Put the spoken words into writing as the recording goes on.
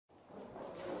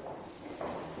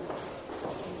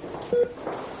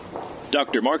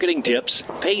Dr. Marketing Tips,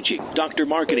 paging Dr.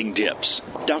 Marketing Tips.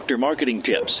 Dr. Marketing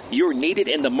Tips, you're needed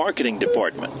in the marketing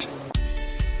department.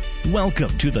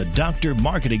 Welcome to the Dr.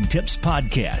 Marketing Tips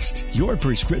Podcast, your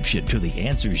prescription to the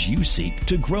answers you seek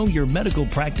to grow your medical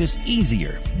practice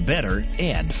easier, better,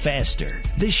 and faster.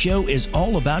 This show is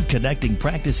all about connecting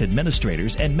practice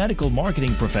administrators and medical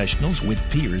marketing professionals with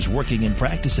peers working in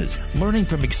practices, learning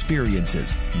from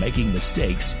experiences, making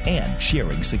mistakes, and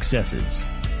sharing successes.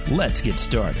 Let's get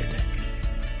started.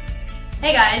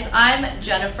 Hey guys, I'm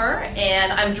Jennifer,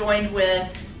 and I'm joined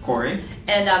with Corey.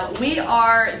 And we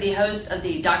are the host of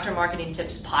the Dr. Marketing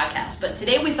Tips podcast. But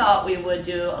today we thought we would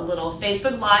do a little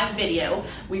Facebook Live video.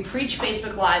 We preach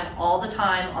Facebook Live all the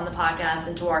time on the podcast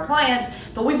and to our clients,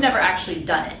 but we've never actually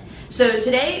done it. So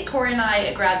today, Corey and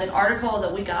I grabbed an article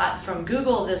that we got from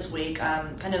Google this week.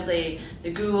 The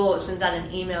Google sends out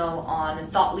an email on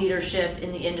thought leadership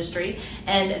in the industry.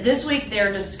 And this week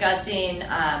they're discussing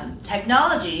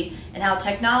technology and how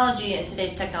technology and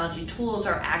today's technology tools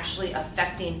are actually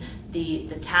affecting the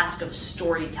task of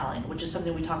storytelling, which is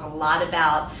something we talk a lot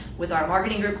about with our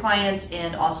marketing group clients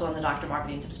and also on the Dr.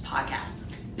 Marketing Tips podcast.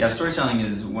 Yeah, storytelling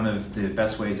is one of the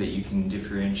best ways that you can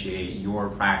differentiate your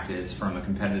practice from a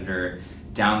competitor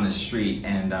down the street.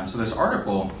 And so this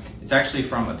article, it's actually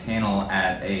from a panel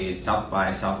at a South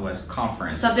by Southwest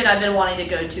conference. Something I've been wanting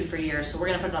to go to for years, so we're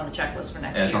going to put it on the checklist for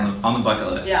next year. It's on the bucket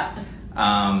list. Yeah.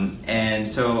 And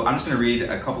so I'm just going to read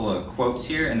a couple of quotes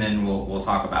here, and then we'll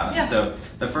talk about them. Yeah. So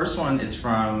the first one is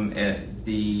from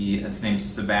it's named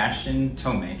Sebastian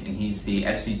Tomic, and he's the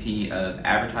SVP of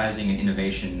Advertising and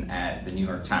Innovation at the New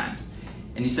York Times.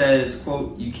 And he says,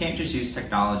 quote, "You can't just use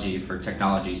technology for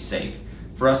technology's sake.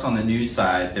 For us on the news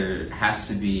side, there has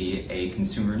to be a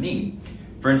consumer need.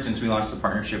 For instance, we launched a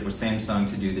partnership with Samsung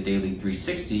to do the Daily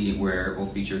 360, where we'll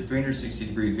feature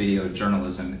 360-degree video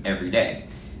journalism every day.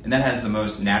 And that has the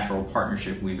most natural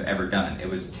partnership we've ever done. It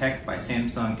was tech by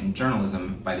Samsung and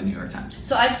journalism by the New York Times."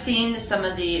 So I've seen some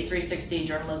of the 360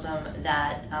 journalism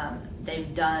that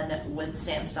they've done with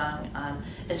Samsung,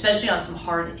 especially on some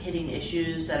hard-hitting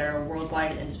issues that are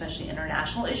worldwide and especially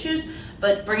international issues.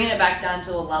 But bringing it back down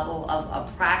to a level of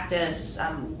a practice,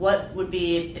 what would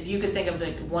be, if you could think of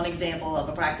one example of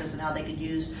a practice and how they could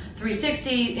use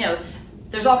 360,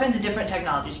 there's all kinds of different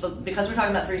technologies, but because we're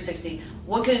talking about 360,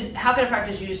 how could a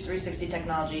practice use 360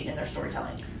 technology in their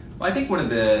storytelling? Well, I think one of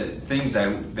the things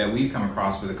that we've come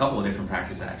across with a couple of different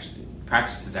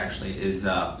practices actually is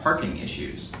parking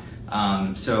issues.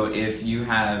 So if you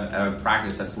have a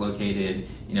practice that's located,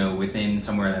 within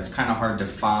somewhere that's kind of hard to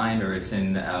find, or it's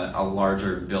in a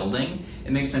larger building,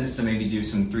 it makes sense to maybe do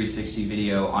some 360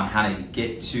 video on how to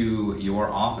get to your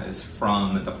office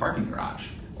from the parking garage.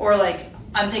 Or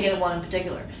I'm thinking of one in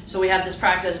particular. So we have this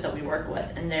practice that we work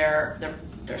with, and they're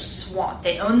swamped.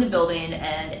 They own the building,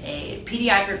 and a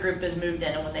pediatric group has moved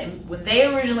in. And when they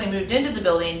originally moved into the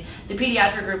building, the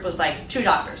pediatric group was 2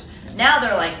 doctors. Now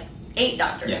they're 8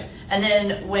 doctors. Yeah. And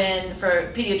then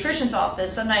for pediatrician's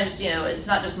office, sometimes, it's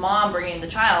not just mom bringing the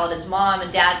child, it's mom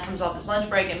and dad comes off his lunch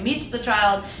break and meets the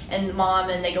child and mom,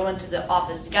 and they go into the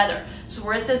office together. So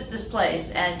we're at this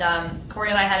place, and Corey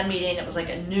and I had a meeting. It was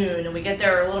at noon, and we get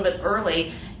there a little bit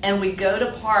early, and we go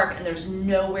to park, and there's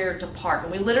nowhere to park.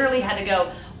 And we literally had to go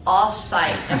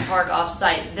off-site and park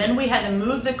off-site. Then we had to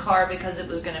move the car because it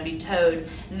was going to be towed.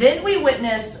 Then we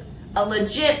witnessed a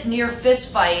legit near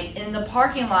fist fight in the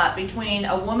parking lot between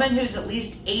a woman who's at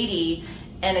least 80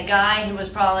 and a guy who was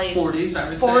probably 40s, I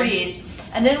would 40s. say.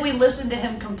 And then we listened to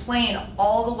him complain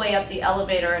all the way up the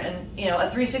elevator, and a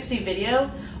 360 video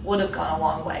would have gone a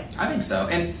long way. I think so.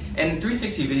 And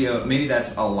 360 video, maybe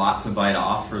that's a lot to bite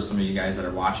off for some of you guys that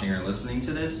are watching or listening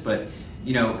to this, but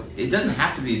it doesn't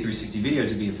have to be a 360 video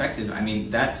to be effective. I mean,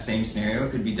 that same scenario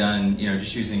could be done,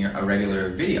 just using a regular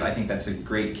video. I think that's a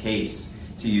great case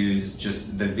to use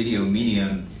just the video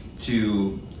medium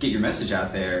to get your message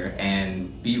out there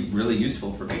and be really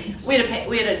useful for patients. We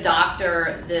had a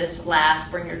doctor this last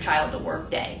Bring Your Child to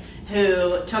Work Day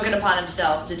who took it upon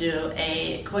himself to do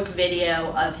a quick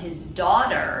video of his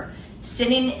daughter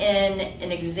sitting in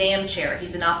an exam chair.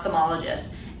 He's an ophthalmologist,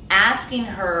 asking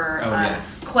her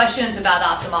questions about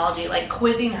ophthalmology,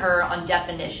 quizzing her on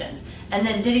definitions. And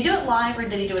then, did he do it live or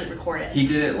did he do it recorded? He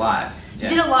did it live. Yeah.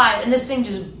 He did it live, and this thing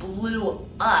just blew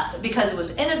up because it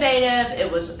was innovative,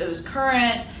 it was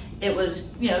current, it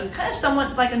was kind of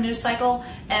somewhat like a news cycle,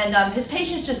 and his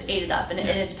patients just ate it up, and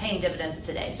it's paying dividends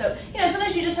today. So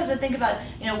sometimes you just have to think about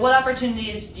what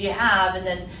opportunities do you have, and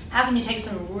then how can you take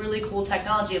some really cool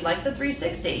technology like the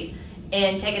 360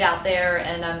 and take it out there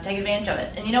and take advantage of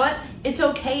it. And you know what? It's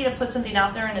okay to put something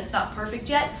out there and it's not perfect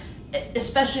yet.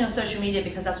 especially on social media,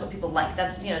 because that's what people like.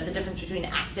 That's, you know, the difference between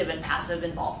active and passive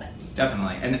involvement.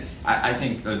 Definitely. And I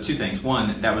think two things.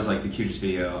 One, that was like the cutest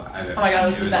video I've ever seen. Oh my God, it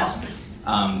was the best.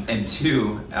 Awesome. And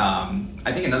two,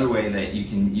 I think another way that you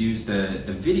can use the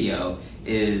video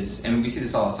is, and we see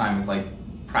this all the time with like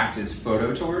practice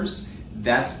photo tours.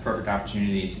 That's a perfect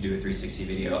opportunity to do a 360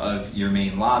 video of your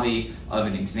main lobby, of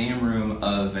an exam room,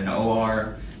 of an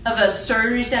OR. Of a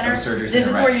surgery center. This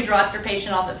is right. where you drop your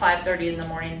patient off at 5:30 in the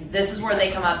morning. This is where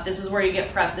they come up. This is where you get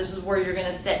prepped. This is where you're going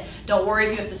to sit. Don't worry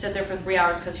if you have to sit there for 3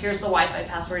 hours, because here's the Wi-Fi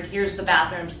password. Here's the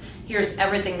bathrooms. Here's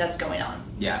everything that's going on.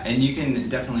 Yeah, and you can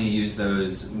definitely use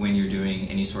those when you're doing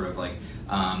any sort of like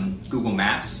Google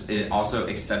Maps. It also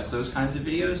accepts those kinds of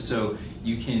videos, so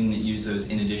you can use those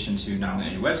in addition to not only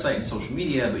on your website and social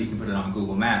media, but you can put it on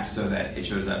Google Maps so that it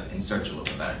shows up in search a little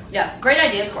bit better. Yeah, great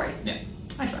ideas, Corey. Yeah,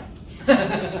 I try.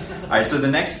 All right, so the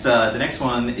next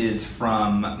one is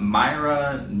from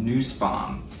Myra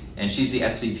Nussbaum, and she's the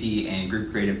SVP and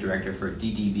Group Creative Director for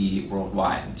DDB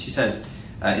Worldwide. She says,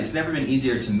 it's never been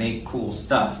easier to make cool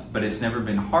stuff, but it's never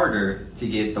been harder to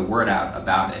get the word out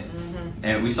about it. Mm-hmm.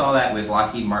 And we saw that with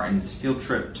Lockheed Martin's Field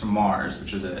Trip to Mars,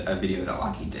 which was a video that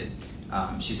Lockheed did.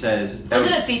 She says...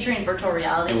 Wasn't it featuring virtual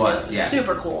reality? It was, yeah.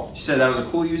 Super cool. She said that was a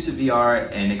cool use of VR,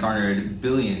 and it garnered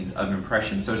billions of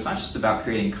impressions. So it's not just about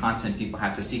creating content people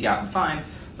have to seek out and find,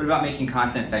 but about making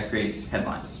content that creates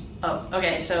headlines. Oh,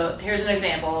 okay. So here's an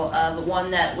example of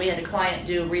one that we had a client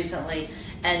do recently.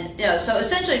 And, you know, so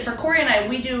essentially for Corey and I,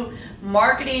 we do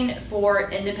marketing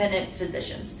for independent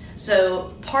physicians.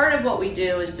 So part of what we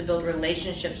do is to build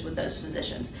relationships with those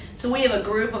physicians. So we have a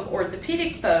group of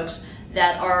orthopedic folks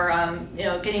that are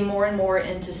getting more and more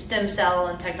into stem cell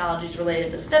and technologies related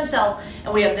to stem cell,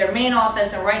 and we have their main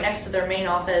office, and right next to their main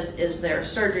office is their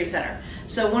surgery center.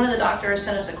 So one of the doctors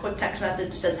sent us a quick text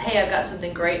message, says, hey, I've got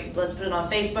something great, let's put it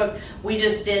on Facebook. We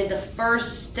just did the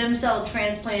first stem cell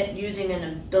transplant using an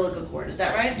umbilical cord. Is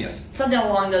that right? Yes. Something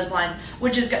along those lines,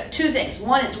 which has got two things.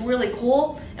 One, it's really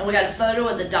cool, and we got a photo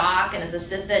of the doc and his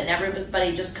assistant and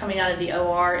everybody just coming out of the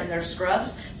OR in their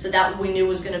scrubs, so that we knew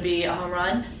was going to be a home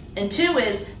run. And two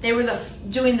is they were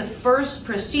doing the first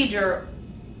procedure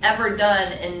ever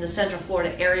done in the Central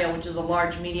Florida area, which is a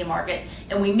large media market.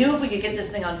 And we knew if we could get this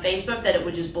thing on Facebook that it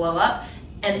would just blow up.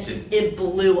 And it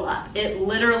blew up. It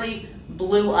literally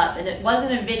blew up. And it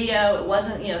wasn't a video, it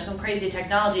wasn't, you know, some crazy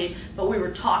technology, but we were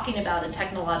talking about a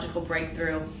technological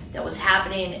breakthrough that was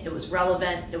happening. It was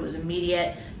relevant, it was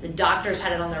immediate. The doctors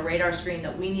had it on their radar screen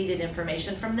that we needed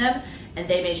information from them, and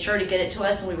they made sure to get it to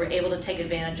us, and we were able to take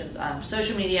advantage of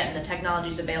social media and the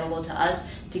technologies available to us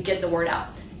to get the word out.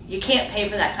 You can't pay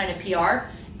for that kind of PR,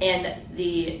 and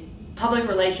the public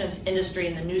relations industry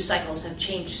and the news cycles have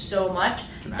changed so much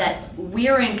that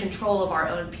we're in control of our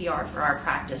own PR for our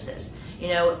practices. You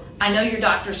know, I know your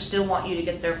doctors still want you to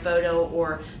get their photo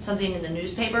or something in the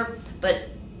newspaper, but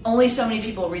only so many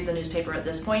people read the newspaper at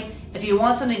this point. If you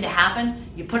want something to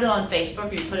happen, you put it on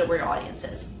Facebook or you put it where your audience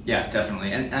is. Yeah,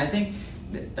 definitely. And I think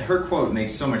her quote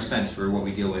makes so much sense for what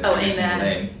we deal with every single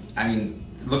day. I mean,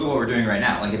 look at what we're doing right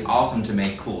now. Like, it's awesome to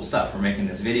make cool stuff. We're making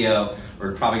this video.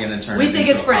 We're probably going to turn it into a podcast. We think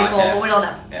it's pretty cool, but we don't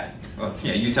know. Yeah. Well,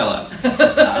 yeah, you tell us.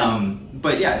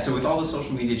 But yeah, so with all the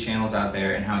social media channels out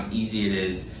there and how easy it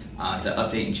is to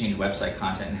update and change website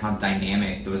content and how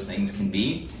dynamic those things can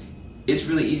be, it's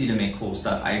really easy to make cool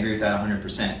stuff. I agree with that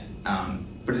 100%.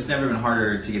 But it's never been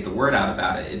harder to get the word out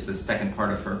about it, is the second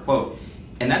part of her quote.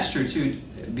 And that's true too,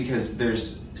 because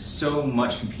there's so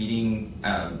much competing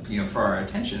for our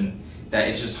attention that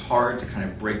it's just hard to kind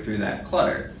of break through that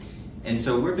clutter. And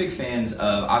so we're big fans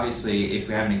of, obviously, if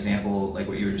we have an example like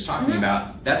what you were just talking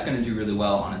about, that's going to do really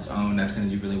well on its own. That's going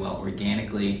to do really well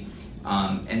organically.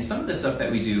 And some of the stuff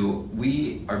that we do,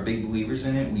 we are big believers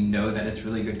in it. We know that it's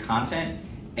really good content.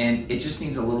 And it just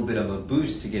needs a little bit of a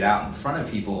boost to get out in front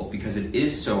of people because it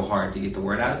is so hard to get the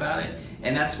word out about it.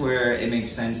 And that's where it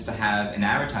makes sense to have an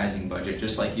advertising budget,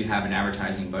 just like you have an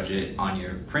advertising budget on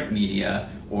your print media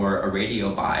or a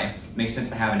radio buy. It makes sense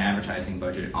to have an advertising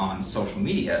budget on social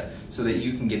media so that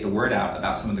you can get the word out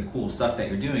about some of the cool stuff that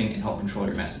you're doing and help control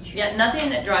your message. Yeah, nothing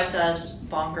that drives us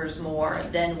bonkers more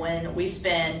than when we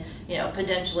spend,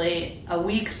 potentially a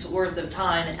week's worth of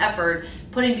time and effort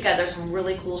putting together some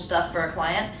really cool stuff for a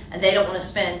client, and they don't want to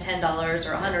spend $10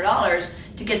 or $100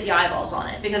 to get the eyeballs on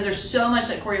it, because there's so much,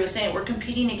 like Corey was saying, we're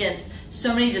competing against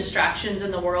so many distractions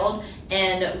in the world,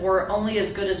 and we're only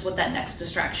as good as what that next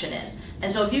distraction is.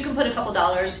 And so if you can put a couple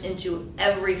dollars into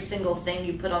every single thing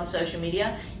you put on social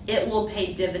media, it will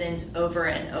pay dividends over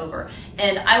and over.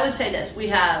 And I would say this, we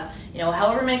have,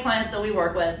 however many clients that we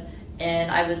work with,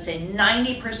 and I would say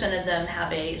 90% of them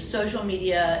have a social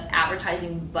media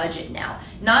advertising budget now.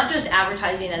 Not just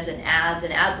advertising as in ads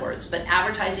and AdWords, but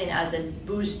advertising as in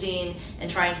boosting and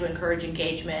trying to encourage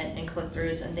engagement and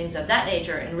click-throughs and things of that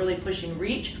nature and really pushing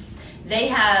reach. They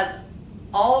have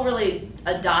all really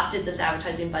adopted this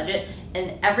advertising budget,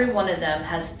 and every one of them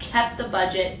has kept the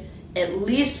budget at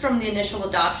least from the initial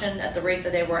adoption at the rate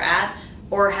that they were at,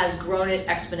 or has grown it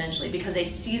exponentially because they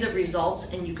see the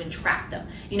results and you can track them.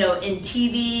 You know, in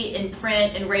TV, in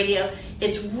print, in radio,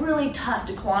 it's really tough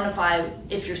to quantify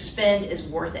if your spend is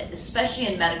worth it, especially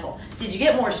in medical. Did you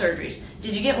get more surgeries?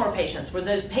 Did you get more patients? Were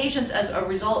those patients as a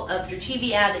result of your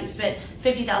TV ad that you spent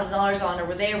 $50,000 on, or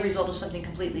were they a result of something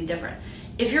completely different?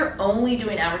 If you're only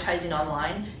doing advertising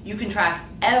online, you can track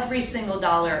every single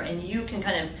dollar and you can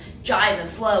kind of jive and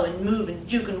flow and move and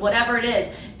juke and whatever it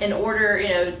is in order, you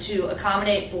know, to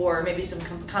accommodate for maybe some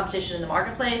competition in the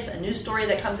marketplace, a news story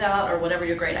that comes out, or whatever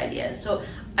your great idea is. So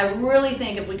I really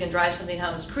think if we can drive something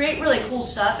home, is create really cool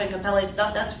stuff and compelling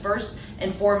stuff. That's first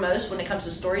and foremost when it comes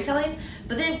to storytelling.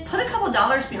 But then put a couple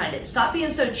dollars behind it. Stop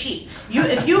being so cheap.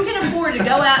 If you can afford to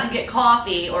go out and get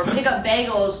coffee or pick up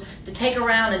bagels to take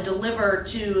around and deliver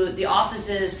to the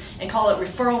offices and call it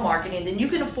referral marketing, then you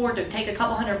can afford to take a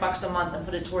couple $100 a month and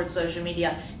put it towards social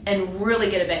media and really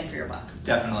get a bang for your buck.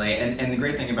 Definitely. And the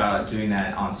great thing about doing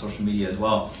that on social media as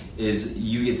well is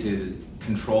you get to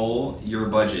control your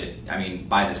budget, I mean,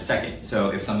 by the second.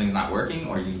 So if something's not working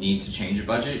or you need to change your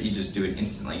budget, you just do it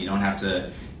instantly. You don't have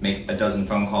to make a dozen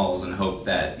phone calls and hope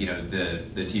that, you know,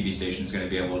 the TV station is going to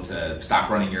be able to stop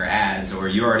running your ads, or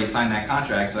you already signed that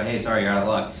contract, so hey, sorry, you're out of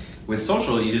luck. With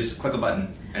social, you just click a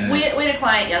button. And we had a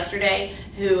client yesterday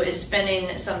who is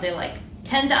spending something like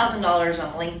 $10,000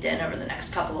 on LinkedIn over the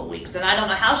next couple of weeks. And I don't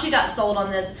know how she got sold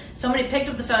on this. Somebody picked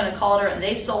up the phone and called her, and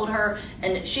they sold her,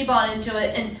 and she bought into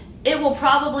it. And it will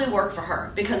probably work for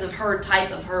her because of her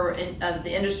type of of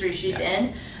the industry she's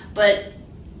in. But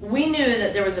we knew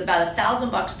that there was about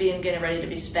 $1,000 getting ready to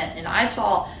be spent. And I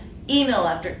saw email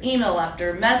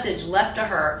after message left to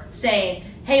her saying,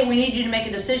 hey, we need you to make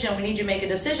a decision. We need you to make a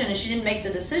decision. And she didn't make the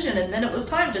decision. And then it was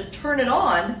time to turn it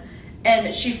on.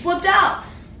 And she flipped out.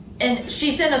 And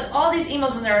she sent us all these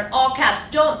emails in there in all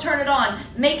caps. Don't turn it on.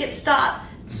 Make it stop.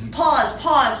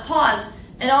 Pause.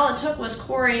 And all it took was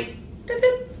Corey. Boop,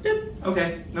 boop, boop.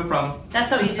 Okay, no problem.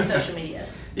 That's how easy social media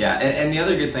is. Yeah, and the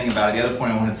other good thing about it, the other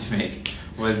point I wanted to make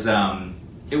was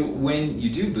when you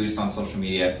do boost on social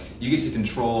media, you get to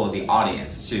control the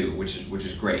audience too, which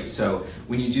is great. So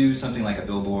when you do something like a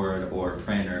billboard or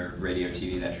print or radio,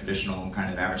 TV, that traditional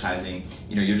kind of advertising,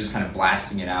 you know, you're just kind of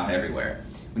blasting it out everywhere.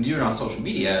 When you do it on social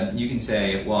media, you can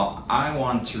say, well, I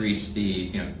want to reach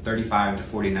the 35 to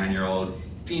 49-year-old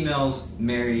females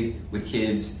married with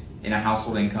kids in a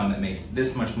household income that makes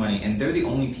this much money, and they're the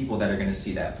only people that are going to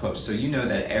see that post. So you know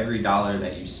that every dollar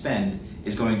that you spend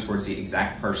is going towards the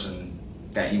exact person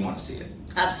that you want to see it.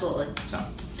 Absolutely. So, all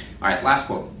right, last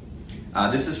quote.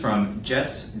 This is from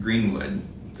Jess Greenwood.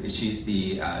 She's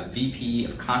the VP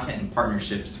of Content and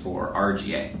Partnerships for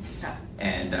RGA. Yeah.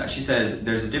 And she says,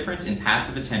 there's a difference in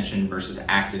passive attention versus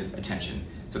active attention.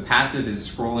 So passive is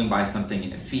scrolling by something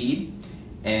in a feed,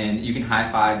 and you can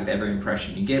high five with every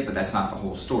impression you get, but that's not the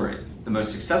whole story. The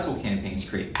most successful campaigns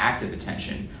create active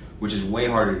attention, which is way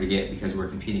harder to get because we're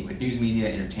competing with news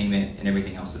media, entertainment, and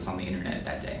everything else that's on the internet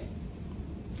that day.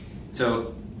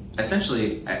 So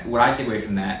essentially, what I take away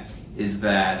from that is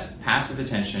that passive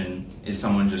attention is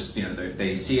someone just,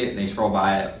 they see it, they scroll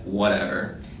by it,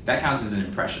 whatever. That counts as an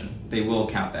impression. They will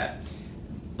count that.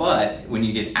 But when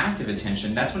you get active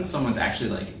attention, that's when someone's actually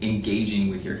like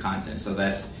engaging with your content. So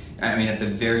that's, at the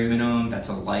very minimum, that's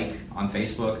a like on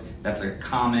Facebook, that's a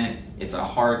comment, it's a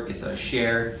heart, it's a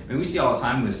share. We see all the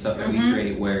time with stuff that we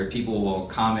create where people will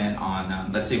comment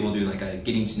on, let's say we'll do like a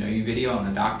getting to know you video on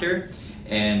a doctor,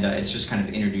 and it's just kind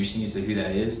of introducing you to who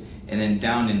that is. And then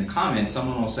down in the comments,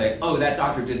 someone will say, oh, that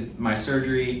doctor did my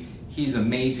surgery, he's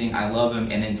amazing, I love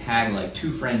him, and then tag like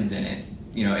 2 friends in it.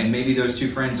 And maybe those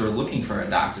 2 friends are looking for a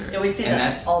doctor. Yeah, we see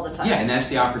that all the time. Yeah, and that's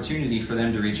the opportunity for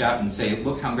them to reach out and say,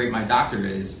 look how great my doctor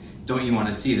is. Don't you want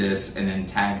to see this? And then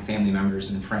tag family members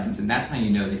and friends. And that's how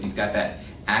you know that you've got that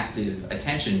active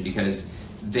attention, because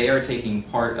they are taking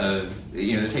part of,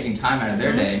 they're taking time out of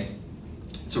their day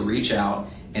to reach out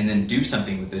and then do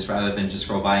something with this rather than just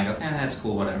scroll by and go, that's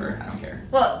cool, whatever, I don't care.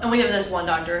 Well, and we have this one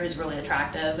doctor who's really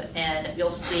attractive, and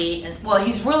you'll see,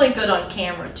 he's really good on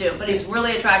camera too, but he's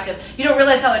really attractive. You don't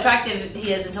realize how attractive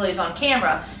he is until he's on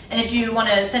camera. And if you want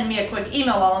to send me a quick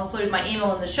email, I'll include my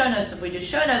email in the show notes. If we do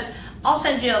show notes, I'll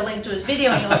send you a link to his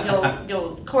video, and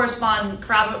you'll correspond,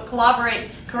 corroborate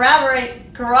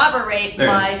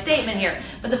my statement here.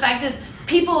 But the fact is,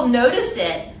 people notice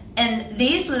it. And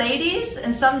these ladies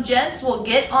and some gents will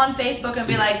get on Facebook and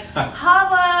be like,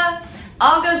 holla,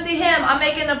 I'll go see him. I'm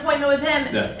making an appointment with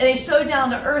him. Yeah. And he's so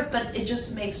down to earth, but it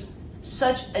just makes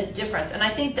such a difference. And I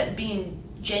think that being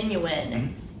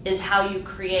genuine is how you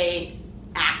create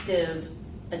active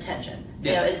attention.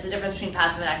 Yeah. You know, it's the difference between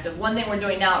passive and active. One thing we're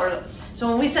doing now, so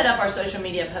when we set up our social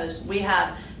media posts, we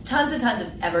have tons and tons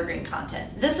of evergreen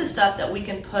content. This is stuff that we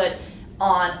can put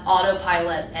on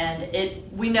autopilot,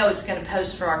 and we know it's going to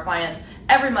post for our clients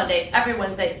every Monday, every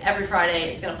Wednesday, every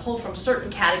Friday. It's going to pull from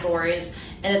certain categories,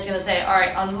 and it's going to say, all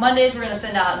right, on Mondays we're going to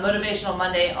send out Motivational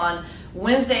Monday. On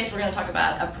Wednesdays we're going to talk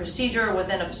about a procedure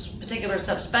within a particular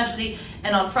subspecialty,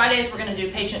 and on Fridays we're going to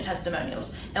do patient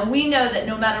testimonials. And we know that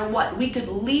no matter what, we could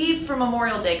leave for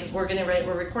Memorial Day, because we're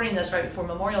recording this right before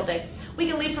Memorial Day. We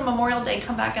can leave for Memorial Day,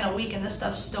 come back in a week, and this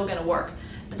stuff's still going to work.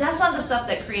 But that's not the stuff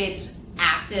that creates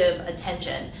active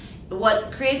attention.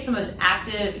 What creates the most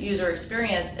active user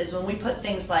experience is when we put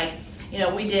things like, you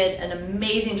know, we did an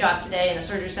amazing job today in a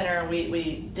surgery center, and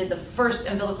we did the first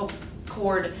umbilical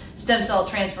cord stem cell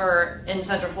transfer in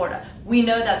Central Florida. We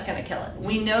know that's going to kill it.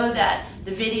 We know that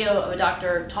the video of a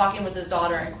doctor talking with his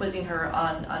daughter and quizzing her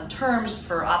on terms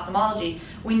for ophthalmology,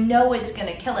 we know it's going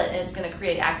to kill it, and it's going to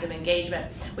create active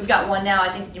engagement. We've got one now, I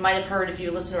think you might have heard if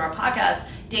you listen to our podcast,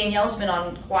 Danielle's been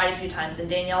on quite a few times, and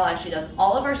Danielle actually does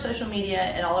all of our social media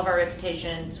and all of our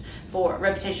reputation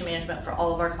management for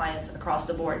all of our clients across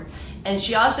the board. And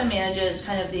she also manages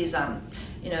kind of these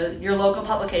your local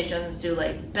publications do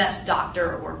like best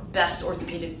doctor or best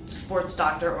orthopedic sports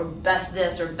doctor or best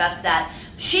this or best that.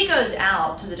 She goes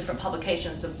out to the different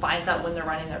publications and finds out when they're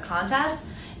running their contest.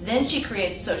 Then she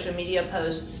creates social media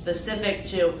posts specific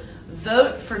to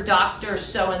vote for Dr.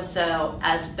 So-and-so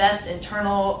as best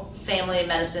internal family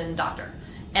medicine doctor.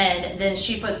 And then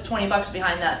she puts $20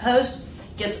 behind that post,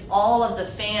 gets all of the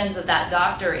fans of that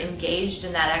doctor engaged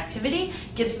in that activity,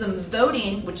 gets them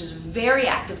voting, which is very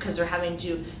active because they're having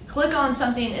to click on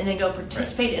something and then go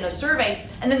participate in a survey.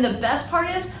 And then the best part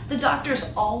is the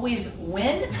doctors always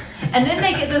win. And then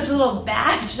they get this little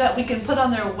badge that we can put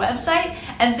on their website,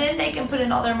 and then they can put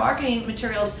in all their marketing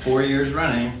materials. 4 years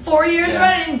running. 4 years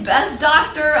running, best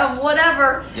doctor of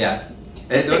whatever. Yeah.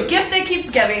 It's the gift that keeps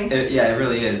giving. It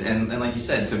really is. And like you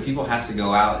said, so people have to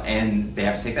go out and they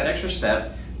have to take that extra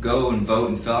step, go and vote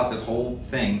and fill out this whole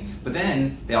thing. But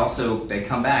then they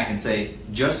come back and say,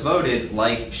 just voted,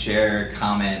 like, share,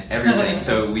 comment, everything.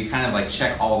 So we kind of like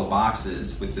check all the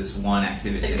boxes with this one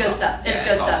activity. It's good stuff. It's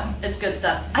good stuff. Awesome. It's good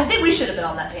stuff. I think we should have been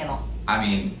on that panel. I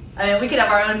mean, we could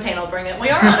have our own panel, bring it. We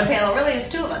are on a panel, really, it's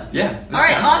two of us. Yeah. All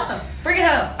right, awesome. Bring it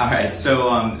home. All right,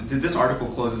 so this article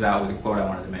closes out with a quote I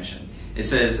wanted to mention. It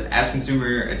says, as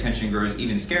consumer attention grows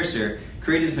even scarcer,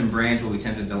 creatives and brands will be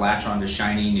tempted to latch on to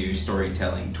shiny new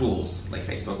storytelling tools like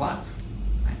Facebook Live.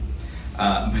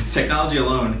 But technology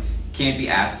alone can't be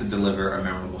asked to deliver a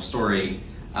memorable story.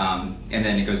 And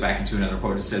then it goes back into another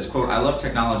quote. It says, quote, I love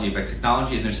technology, but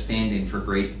technology is no stand-in for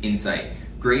great insight.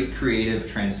 Great creative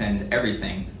transcends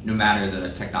everything, no matter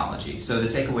the technology. So the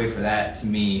takeaway for that, to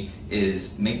me,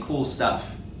 is make cool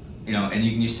stuff. You know, and you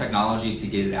can use technology to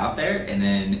get it out there, and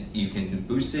then you can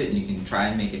boost it, and you can try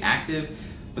and make it active.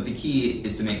 But the key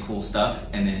is to make cool stuff,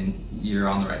 and then you're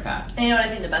on the right path. And you know what I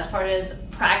think the best part is?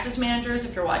 Practice managers,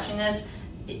 if you're watching this,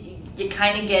 you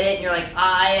kind of get it, and you're like,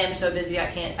 I am so busy, I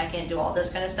can't do all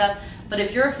this kind of stuff. But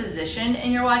if you're a physician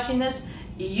and you're watching this,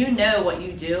 you know what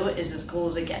you do is as cool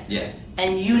as it gets. Yeah.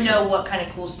 And you know what kind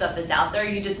of cool stuff is out there.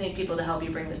 You just need people to help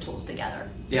you bring the tools together.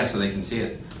 Yeah, so they can see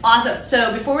it. Awesome.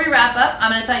 So before we wrap up,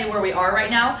 I'm going to tell you where we are right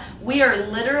now. We are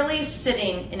literally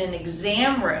sitting in an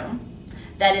exam room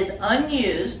that is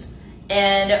unused,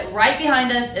 and right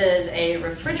behind us is a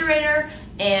refrigerator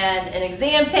and an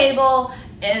exam table,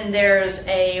 and there's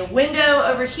a window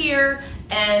over here,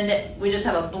 and we just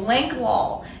have a blank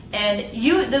wall. And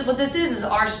what this is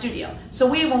our studio. So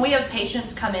when we have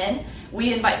patients come in,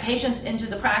 we invite patients into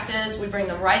the practice. We bring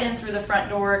them right in through the front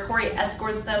door. Corey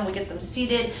escorts them. We get them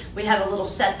seated. We have a little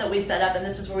set that we set up, and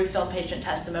this is where we film patient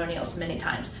testimonials many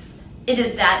times. It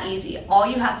is that easy. All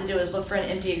you have to do is look for an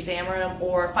empty exam room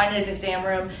or find an exam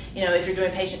room, if you're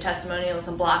doing patient testimonials,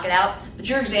 and block it out. But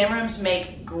your exam rooms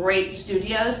make great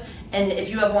studios. And if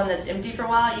you have one that's empty for a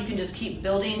while, you can just keep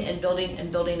building and building and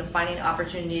building and finding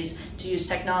opportunities to use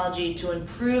technology to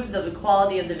improve the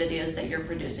quality of the videos that you're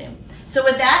producing. So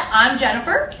with that, I'm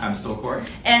Jennifer. I'm still Corey.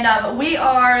 And we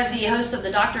are the hosts of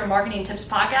the Doctor Marketing Tips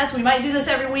podcast. We might do this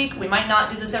every week. We might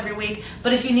not do this every week.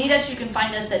 But if you need us, you can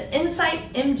find us at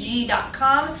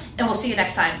insightmg.com. And we'll see you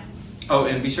next time. Oh,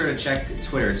 and be sure to check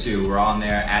Twitter, too. We're on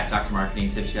there at Dr. Marketing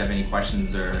Tips. If you have any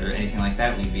questions or anything like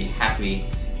that, we'd be happy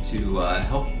to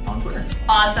help on Twitter.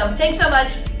 Awesome. Thanks so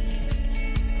much.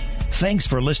 Thanks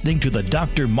for listening to the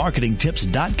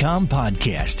drmarketingtips.com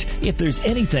podcast. If there's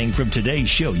anything from today's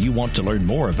show you want to learn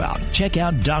more about, check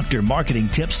out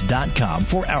drmarketingtips.com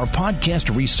for our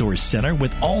podcast resource center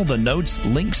with all the notes,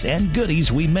 links, and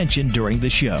goodies we mentioned during the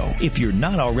show. If you're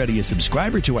not already a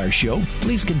subscriber to our show,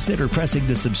 please consider pressing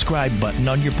the subscribe button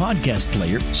on your podcast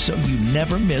player so you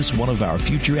never miss one of our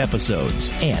future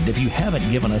episodes. And if you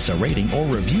haven't given us a rating or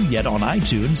review yet on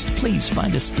iTunes, please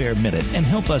find a spare minute and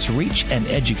help us reach and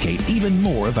educate even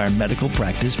more of our medical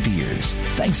practice peers.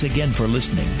 Thanks again for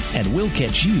listening, and we'll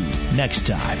catch you next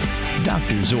time.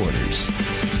 Doctor's Orders.